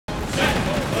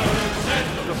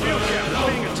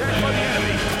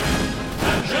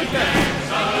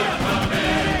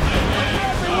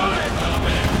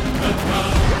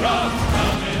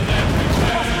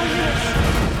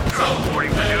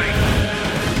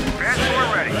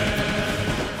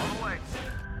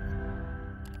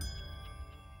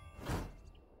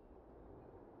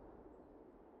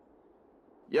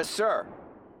Yes, sir.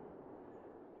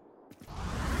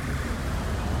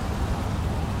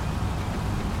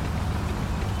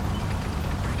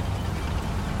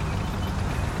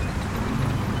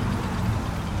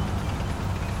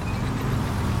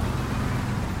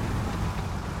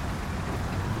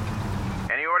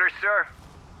 Any orders, sir?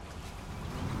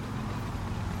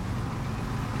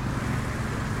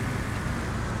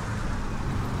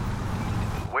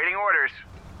 Waiting orders.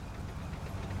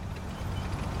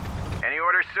 Any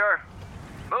orders, sir?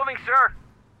 Moving, sir.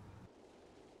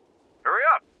 Hurry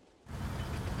up.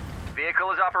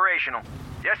 Vehicle is operational.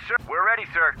 Yes, sir. We're ready,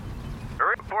 sir.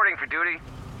 Hurry. Reporting for duty.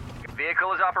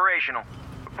 Vehicle is operational.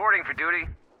 Reporting for duty.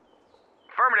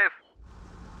 Affirmative.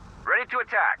 Ready to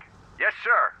attack. Yes,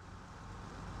 sir.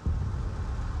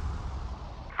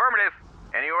 Affirmative.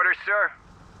 Any orders, sir?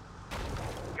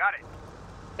 Got it.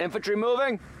 Infantry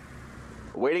moving.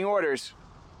 Awaiting orders.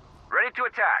 Ready to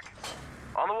attack.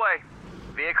 On the way.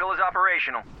 Vehicle is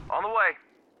operational. On the way.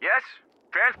 Yes?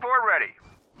 Transport ready.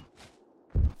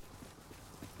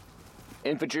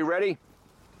 Infantry ready.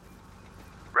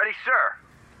 Ready, sir.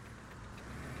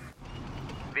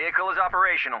 Vehicle is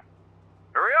operational.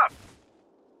 Hurry up.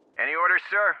 Any orders,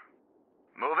 sir?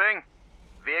 Moving.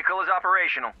 Vehicle is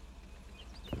operational.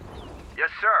 Yes,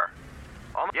 sir.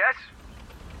 Yes?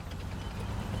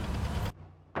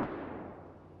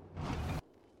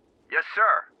 Yes,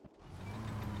 sir.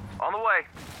 On the way.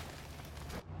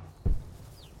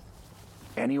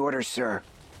 Any orders, sir?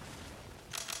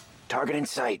 Target in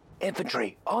sight.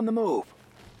 Infantry, on the move.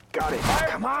 Got it.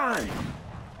 Come on!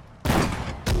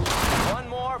 One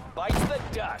more bites the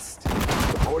dust.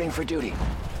 Reporting for duty.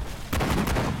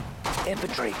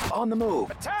 Infantry, on the move.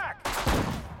 Attack!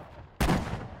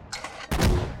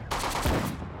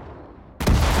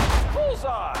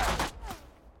 Bullseye!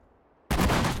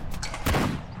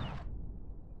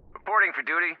 Reporting for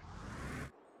duty.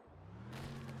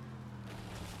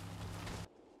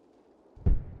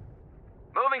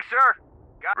 Moving, sir.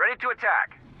 Ready to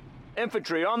attack.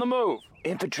 Infantry, on the move.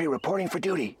 Infantry reporting for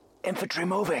duty. Infantry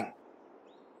moving.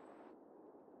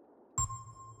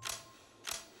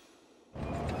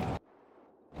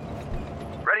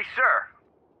 Ready, sir.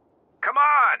 Come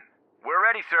on! We're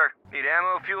ready, sir. Need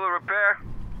ammo, fuel, or repair?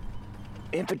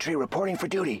 Infantry reporting for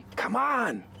duty. Come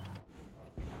on!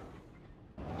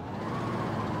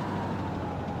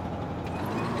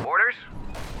 Orders?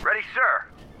 Ready, sir.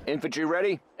 Infantry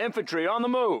ready. Infantry on the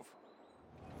move.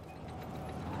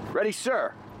 Ready,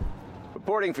 sir.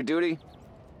 Reporting for duty.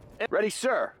 Ready,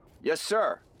 sir. Yes,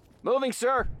 sir. Moving,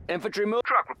 sir. Infantry move.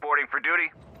 Truck reporting for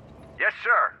duty. Yes,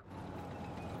 sir.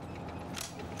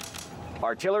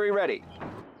 Artillery ready.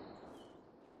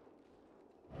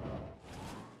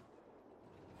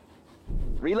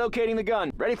 Relocating the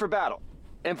gun. Ready for battle.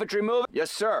 Infantry move.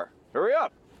 Yes, sir. Hurry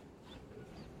up.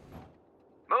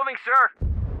 Moving, sir.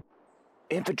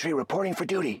 Infantry reporting for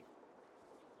duty.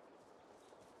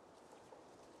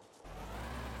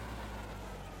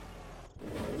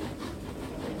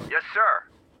 Yes, sir.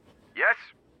 Yes?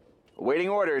 Awaiting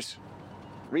orders.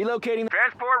 Relocating.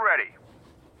 Transport ready.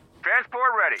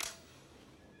 Transport ready.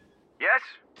 Yes?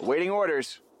 Awaiting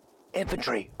orders.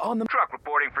 Infantry on the truck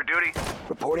reporting for duty.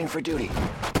 Reporting for duty.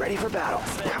 Ready for battle.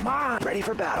 Come on. Ready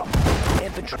for battle.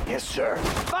 Infantry. Yes, sir.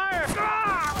 Fire!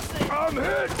 I'm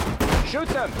hit. Shoot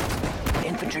them.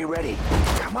 Infantry ready.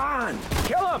 Come on.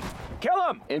 Kill them. Kill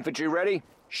them. Infantry ready.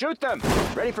 Shoot them.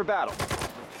 Ready for battle.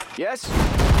 Yes.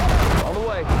 On the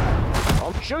way.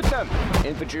 Shoot them.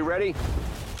 Infantry ready.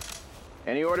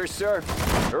 Any orders, sir?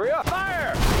 Hurry up.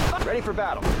 Fire! Ready for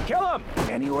battle. Kill them.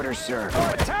 Any orders, sir?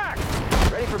 Attack!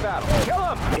 Ready for battle. Kill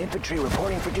them. Infantry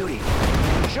reporting for duty.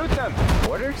 Shoot them.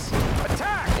 Orders.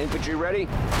 Attack! Infantry ready.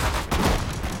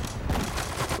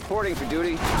 Reporting for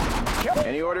duty. Kill.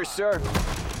 Any orders, sir?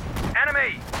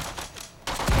 Enemy!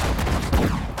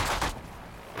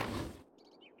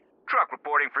 Truck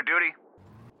reporting for duty.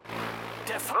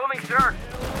 Moving, sir.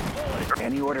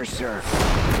 Any orders, sir?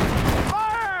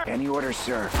 Fire! Any orders,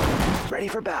 sir? Ready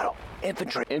for battle.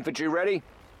 Infantry. Infantry ready.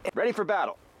 Ready for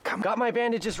battle. Come. Got my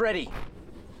bandages ready.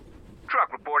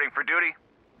 Truck reporting for duty.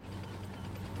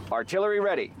 Artillery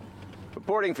ready.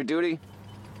 Reporting for duty.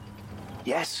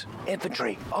 Yes.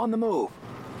 Infantry on the move.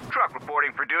 Truck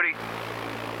reporting for duty.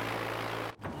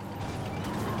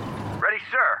 Ready,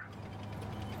 sir.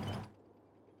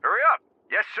 Hurry up.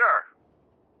 Yes, sir.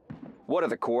 What are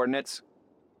the coordinates?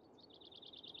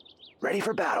 Ready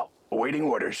for battle. Awaiting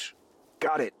orders.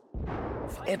 Got it.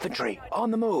 Infantry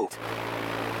on the move.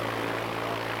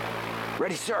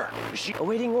 Ready, sir.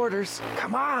 Awaiting orders.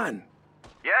 Come on.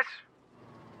 Yes?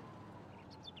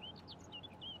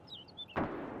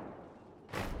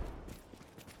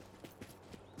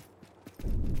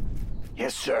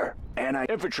 Yes, sir.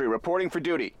 Infantry reporting for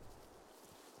duty.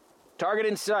 Target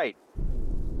in sight.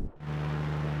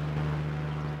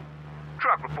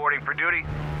 Truck reporting for duty.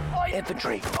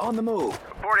 Infantry on the move.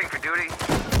 Reporting for duty.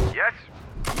 Yes?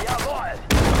 Jawohl!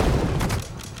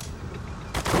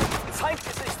 Feind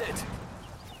gesichtet!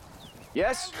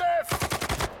 Yes?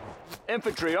 Angriff!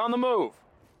 Infantry on the move.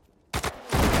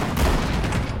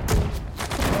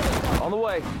 On the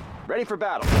way. Ready for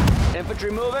battle.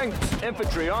 Infantry moving.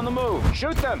 Infantry on the move.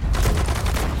 Shoot them.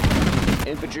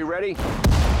 Infantry ready.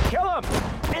 Kill them.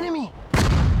 Enemy!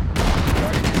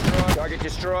 Target destroyed. Target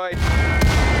destroyed.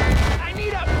 I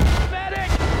need a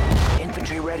medic!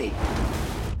 Infantry ready.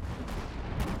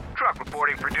 Truck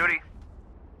reporting for duty.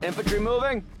 Infantry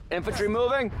moving. Infantry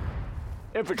moving.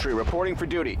 Infantry reporting for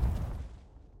duty.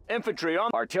 Infantry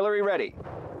on. Artillery ready.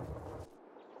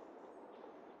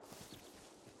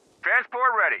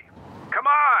 Transport ready. Come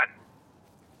on!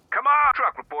 Come on!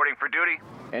 Truck reporting for duty.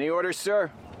 Any orders, sir?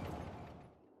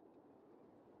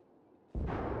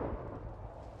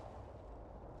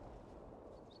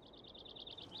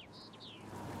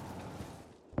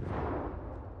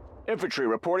 Infantry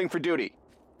reporting for duty.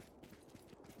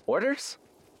 Orders?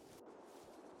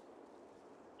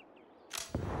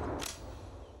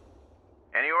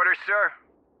 Any orders, sir?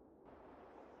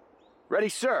 Ready,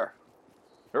 sir.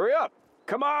 Hurry up.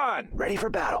 Come on. Ready for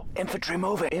battle. Infantry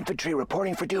moving. Infantry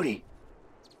reporting for duty.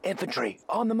 Infantry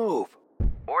on the move.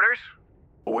 Orders?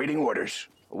 Awaiting orders.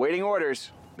 Awaiting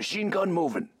orders. Machine gun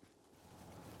moving.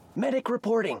 Medic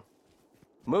reporting.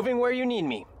 Moving where you need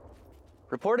me.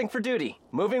 Reporting for duty.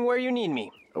 Moving where you need me.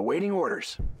 Awaiting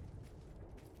orders.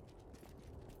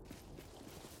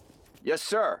 Yes,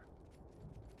 sir.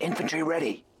 Infantry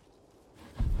ready.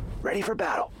 Ready for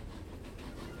battle.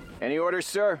 Any orders,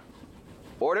 sir?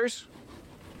 Orders?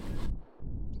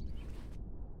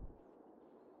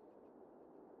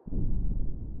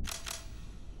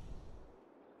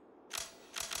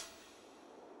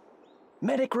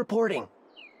 Medic reporting.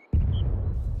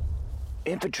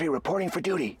 Infantry reporting for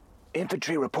duty.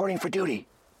 Infantry reporting for duty.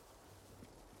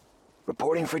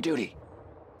 Reporting for duty.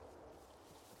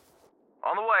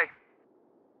 On the way.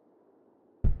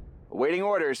 Awaiting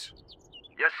orders.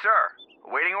 Yes, sir.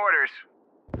 Awaiting orders.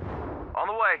 On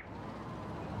the way.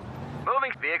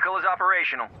 Moving. Vehicle is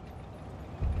operational.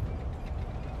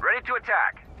 Ready to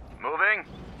attack. Moving.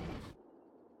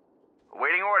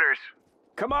 Awaiting orders.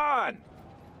 Come on!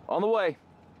 On the way.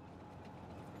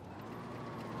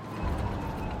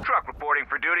 Truck reporting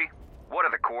for duty. What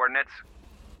are the coordinates?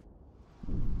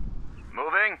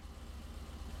 Moving.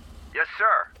 Yes,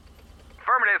 sir.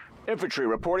 Affirmative. Infantry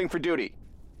reporting for duty.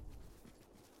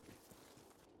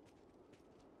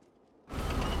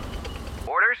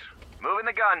 Orders. Moving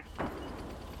the gun.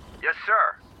 Yes,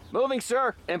 sir. Moving,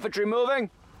 sir. Infantry moving.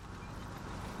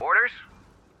 Orders.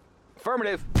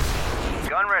 Affirmative.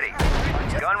 Gun ready.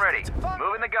 Gun ready.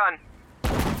 Moving the gun.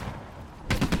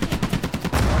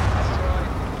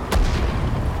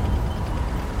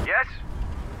 Yes?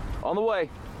 On the way.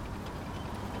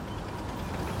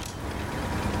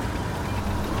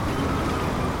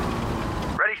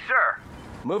 Ready, sir.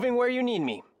 Moving where you need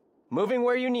me. Moving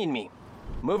where you need me.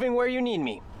 Moving where you need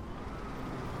me.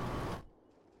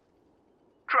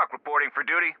 Truck reporting for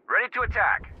duty. Ready to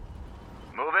attack.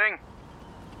 Moving.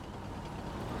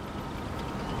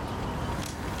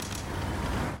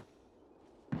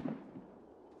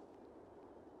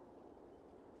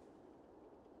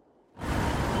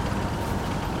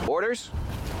 Orders?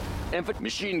 Infantry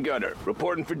machine gunner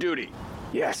reporting for duty.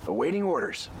 Yes, awaiting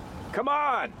orders. Come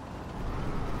on!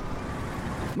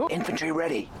 Infantry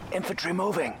ready. Infantry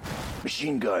moving.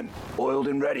 Machine gun oiled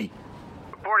and ready.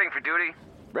 Reporting for duty.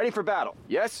 Ready for battle.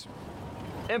 Yes?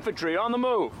 Infantry on the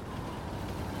move.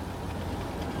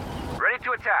 Ready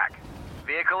to attack.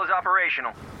 Vehicle is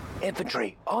operational.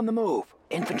 Infantry on the move.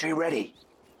 Infantry ready.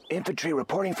 Infantry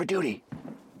reporting for duty.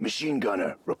 Machine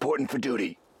gunner reporting for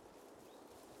duty.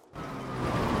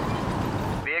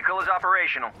 Vehicle is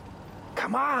operational.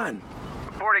 Come on!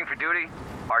 Reporting for duty.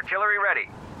 Artillery ready.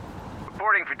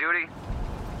 Reporting for duty.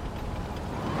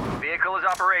 Vehicle is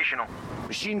operational.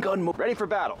 Machine gun ready for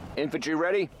battle. Infantry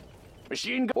ready.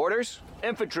 Machine gun orders.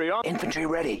 Infantry on. Infantry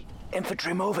ready.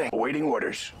 Infantry moving. Awaiting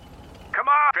orders. Come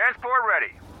on! Transport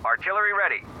ready. Artillery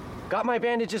ready. Got my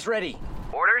bandages ready.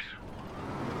 Orders.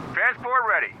 Transport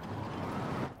ready.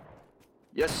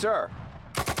 Yes, sir.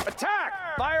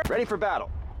 Attack! Fire! Ready for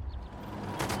battle.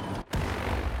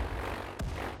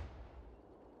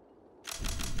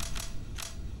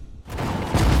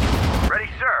 Ready,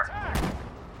 sir.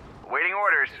 Waiting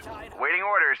orders. Waiting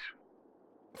orders.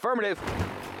 Affirmative.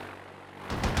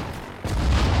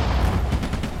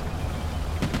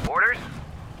 Orders.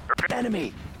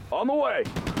 Enemy! On the way!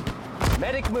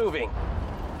 Medic moving.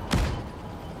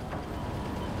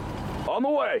 On the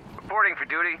way! Reporting for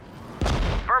duty.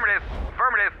 Affirmative.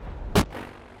 Affirmative.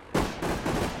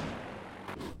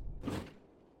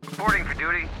 Reporting for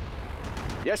duty.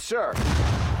 Yes, sir.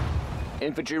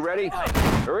 Infantry ready?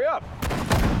 Hurry up!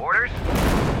 Orders.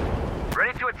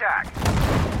 Ready to attack.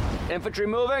 Infantry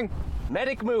moving?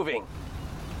 Medic moving.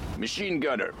 Machine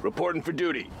gunner, reporting for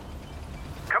duty.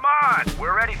 Come on!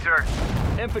 We're ready, sir.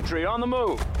 Infantry on the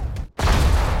move.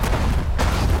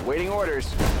 Waiting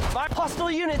orders.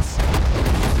 Hostile units.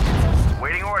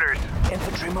 Waiting orders.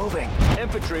 Infantry moving.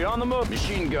 Infantry on the move.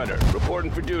 Machine gunner,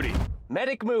 reporting for duty.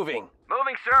 Medic moving.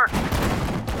 Moving, sir.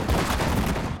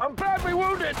 I'm badly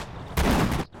wounded!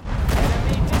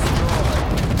 Enemy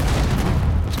destroyed.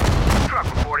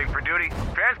 Truck reporting for duty.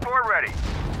 Transport ready.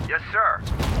 Yes, sir.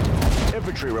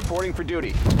 Infantry reporting for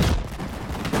duty.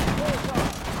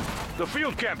 The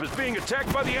field camp is being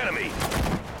attacked by the enemy.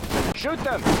 Shoot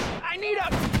them! I need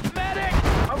a medic.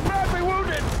 I'm badly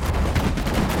wounded!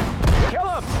 Kill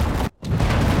him!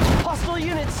 Hostile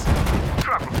units.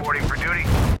 Truck reporting for duty.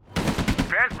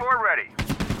 Transport ready.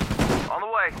 On the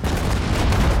way.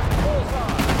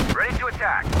 Ready to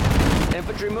attack.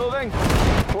 Infantry moving.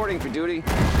 Reporting for duty.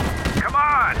 Come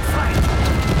on!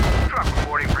 Truck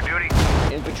reporting for duty.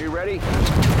 Infantry ready?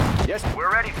 Yes.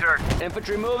 We're ready, sir.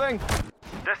 Infantry moving.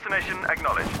 Destination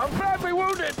acknowledged. I'm badly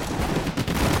wounded!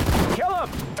 Kill him!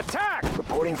 Attack!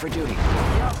 Reporting for duty.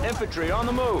 Infantry on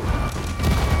the move.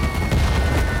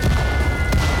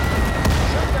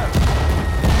 Shoot them!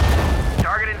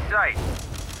 Target in sight.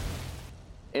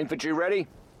 Infantry ready?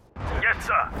 Yes,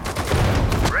 sir.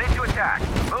 Ready to attack.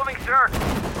 Moving, sir.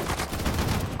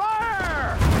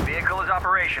 Fire! Vehicle is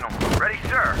operational. Ready,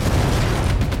 sir.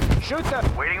 Shoot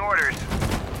them! Waiting orders.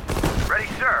 Ready,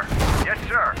 sir. Yes,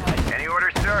 sir. Any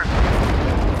orders, sir?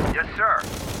 Yes, sir.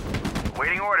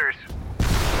 Waiting orders.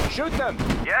 Shoot them!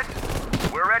 Yes?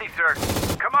 We're ready, sir.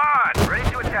 Come on! Ready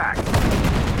to attack.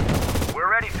 We're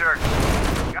ready, sir.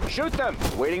 Shoot them!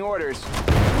 Waiting orders.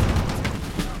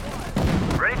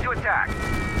 Ready to attack.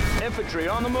 Infantry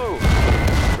on the move.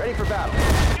 Ready for battle.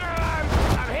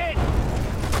 I'm hit!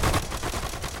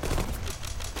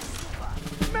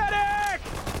 Medic!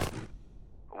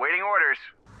 Waiting orders.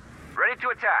 Ready to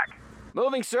attack.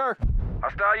 Moving, sir.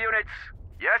 Hostile units.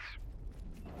 Yes?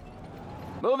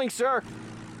 Moving, sir.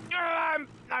 I'm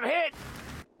hit!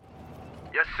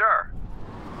 Yes, sir.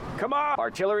 Come on!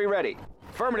 Artillery ready.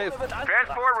 Affirmative.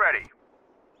 Transport ready.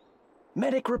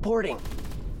 Medic reporting.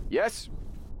 Yes?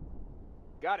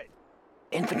 Got it.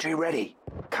 Infantry ready.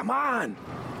 Come on!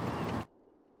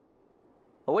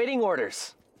 Awaiting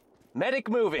orders. Medic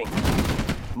moving.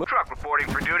 Truck reporting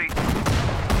for duty.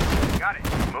 Got it.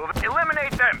 Move it.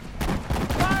 Eliminate them.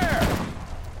 Fire!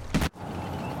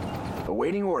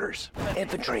 Awaiting orders.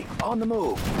 Infantry on the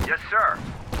move. Yes, sir.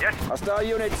 Yes. Hostile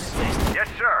units. Yes,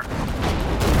 sir.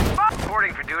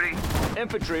 Reporting for duty.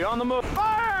 Infantry on the move.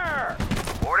 Fire!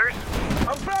 Orders.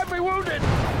 I'm badly wounded.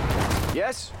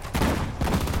 Yes?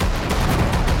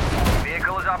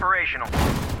 Vehicle is operational.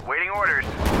 Waiting orders.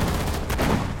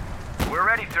 We're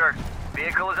ready, sir.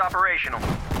 Vehicle is operational.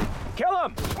 Kill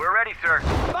him! We're ready, sir.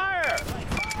 Fire!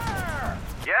 Fire!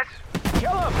 Yes?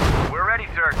 Kill him! We're ready,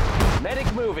 sir.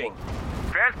 Medic moving.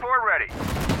 Transport ready.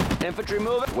 Infantry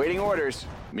moving. Waiting orders.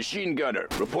 Machine gunner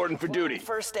reporting for duty.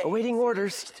 First aid. Awaiting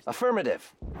orders.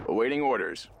 Affirmative. Awaiting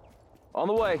orders. On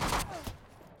the way.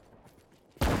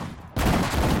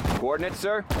 Coordinates,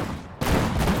 sir?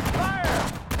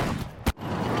 Fire!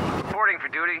 Reporting for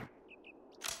duty.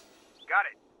 Got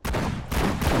it.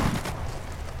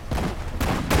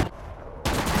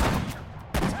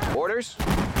 Orders?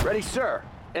 Ready, sir.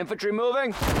 Infantry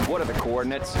moving. What are the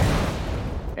coordinates?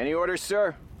 Any orders,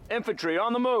 sir? Infantry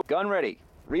on the move. Gun ready.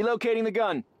 Relocating the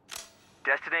gun.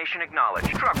 Destination acknowledged.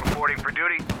 Truck reporting for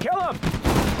duty. Kill him!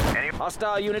 Any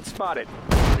Hostile unit spotted.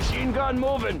 Machine gun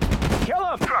moving. Kill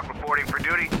him! truck reporting for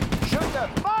duty. Shoot them!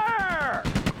 Fire!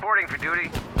 Reporting for duty.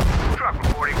 Truck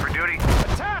reporting for duty.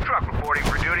 Attack! Truck reporting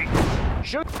for duty.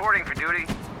 Shoot! Reporting for duty.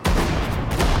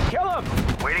 Kill him!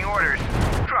 Waiting orders.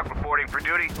 Truck reporting for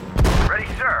duty. Ready,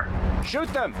 sir.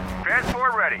 Shoot them!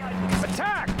 Transport ready.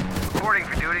 Attack! Reporting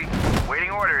for duty.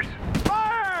 Waiting orders.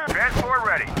 Fire! Transport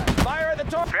ready. Fire at the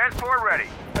door! Transport ready.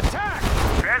 Attack!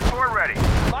 Transport ready.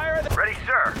 Fire at the... Ready,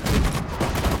 sir.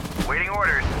 Waiting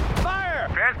orders. Fire!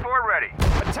 Transport ready.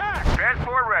 Attack!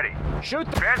 Transport ready. Shoot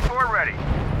them! Transport ready.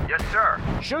 Yes, sir.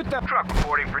 Shoot them! Truck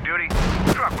reporting for duty.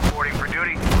 Truck reporting for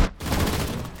duty.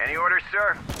 Any orders,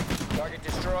 sir? Target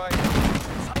destroyed.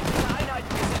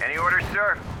 Any orders,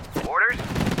 sir? Orders?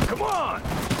 Come on!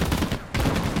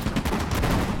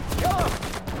 Kill him!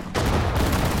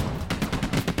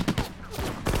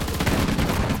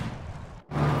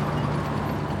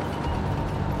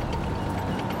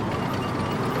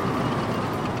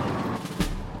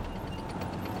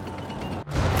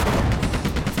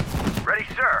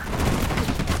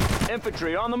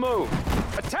 Infantry on the move.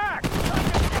 Attack!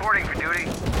 Reporting for duty.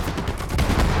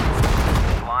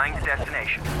 Flying to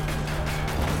destination.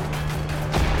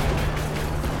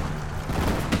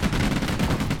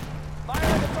 Fire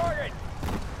at the target!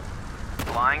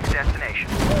 Flying to destination.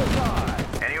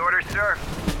 Bullseye! Any orders, sir?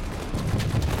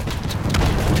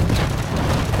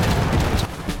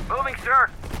 Moving, sir.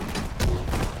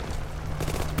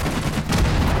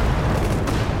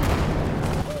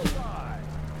 Bullseye!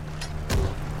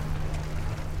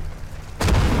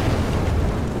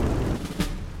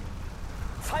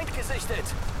 Feind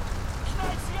gesichtet!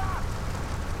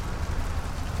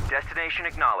 Destination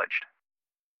acknowledged.